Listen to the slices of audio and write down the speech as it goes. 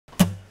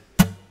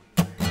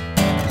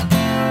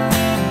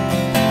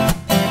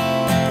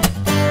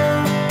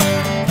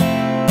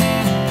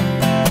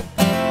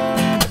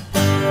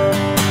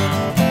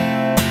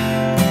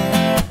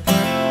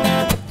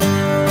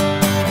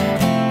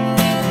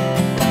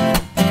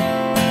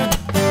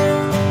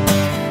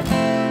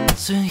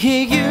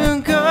here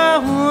you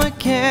go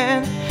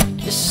again,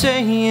 just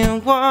saying you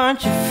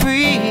want your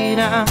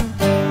freedom.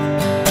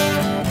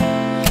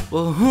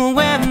 Well, who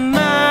am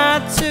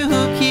I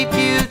to keep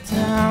you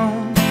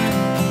down?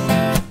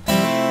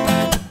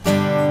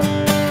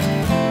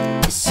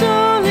 It's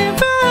only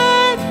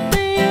right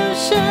that you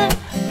should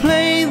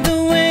play the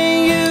way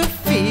you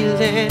feel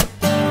it.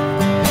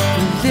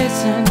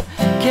 Listen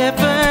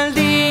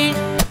carefully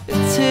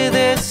to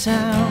the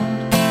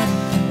sound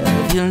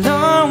of your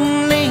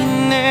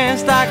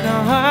loneliness, like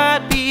a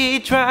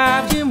heartbeat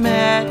drives you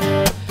mad.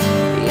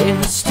 In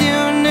the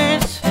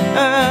stillness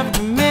of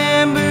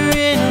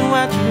remembering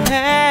what you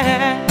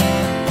had,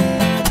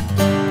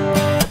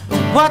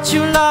 what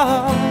you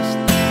lost,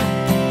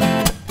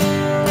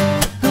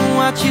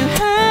 what you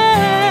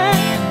had,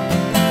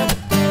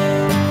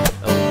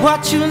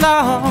 what you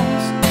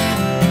lost.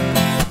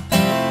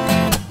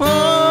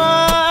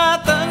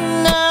 Oh,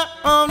 thunder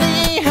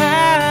only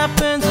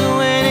happens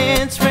when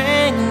it's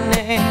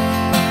raining.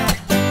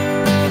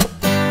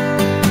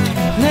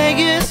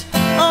 Players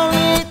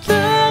only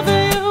love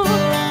you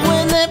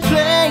when they're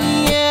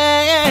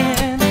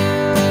playing.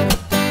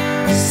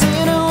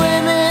 See the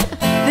women,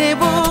 they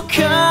will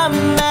come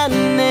and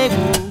they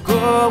will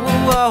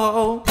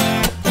go.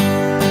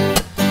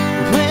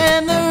 When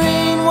the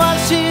rain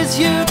washes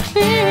you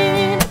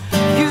clean,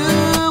 you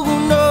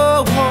know,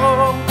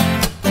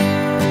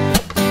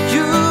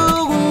 you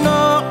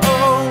know.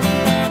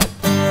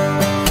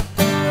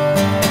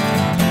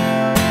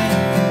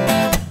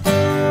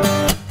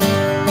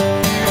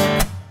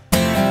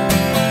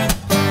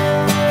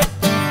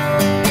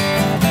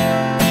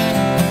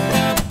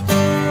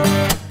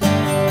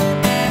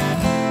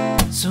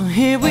 So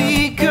here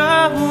we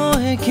go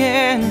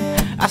again.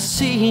 I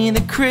see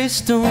the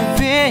crystal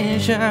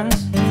visions,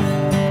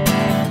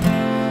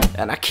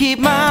 and I keep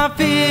my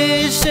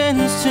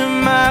visions to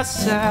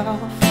myself.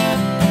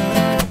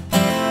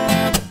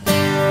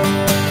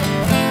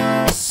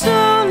 It's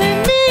only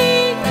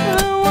me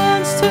who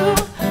wants to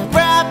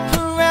wrap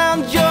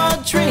around your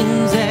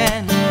dreams.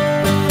 And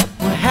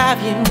well,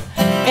 have you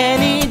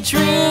any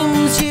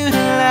dreams you'd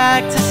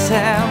like to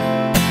sell?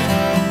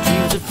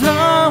 Dreams of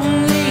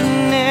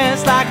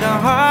loneliness, like a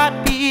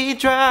heartbeat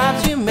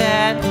drives you mad.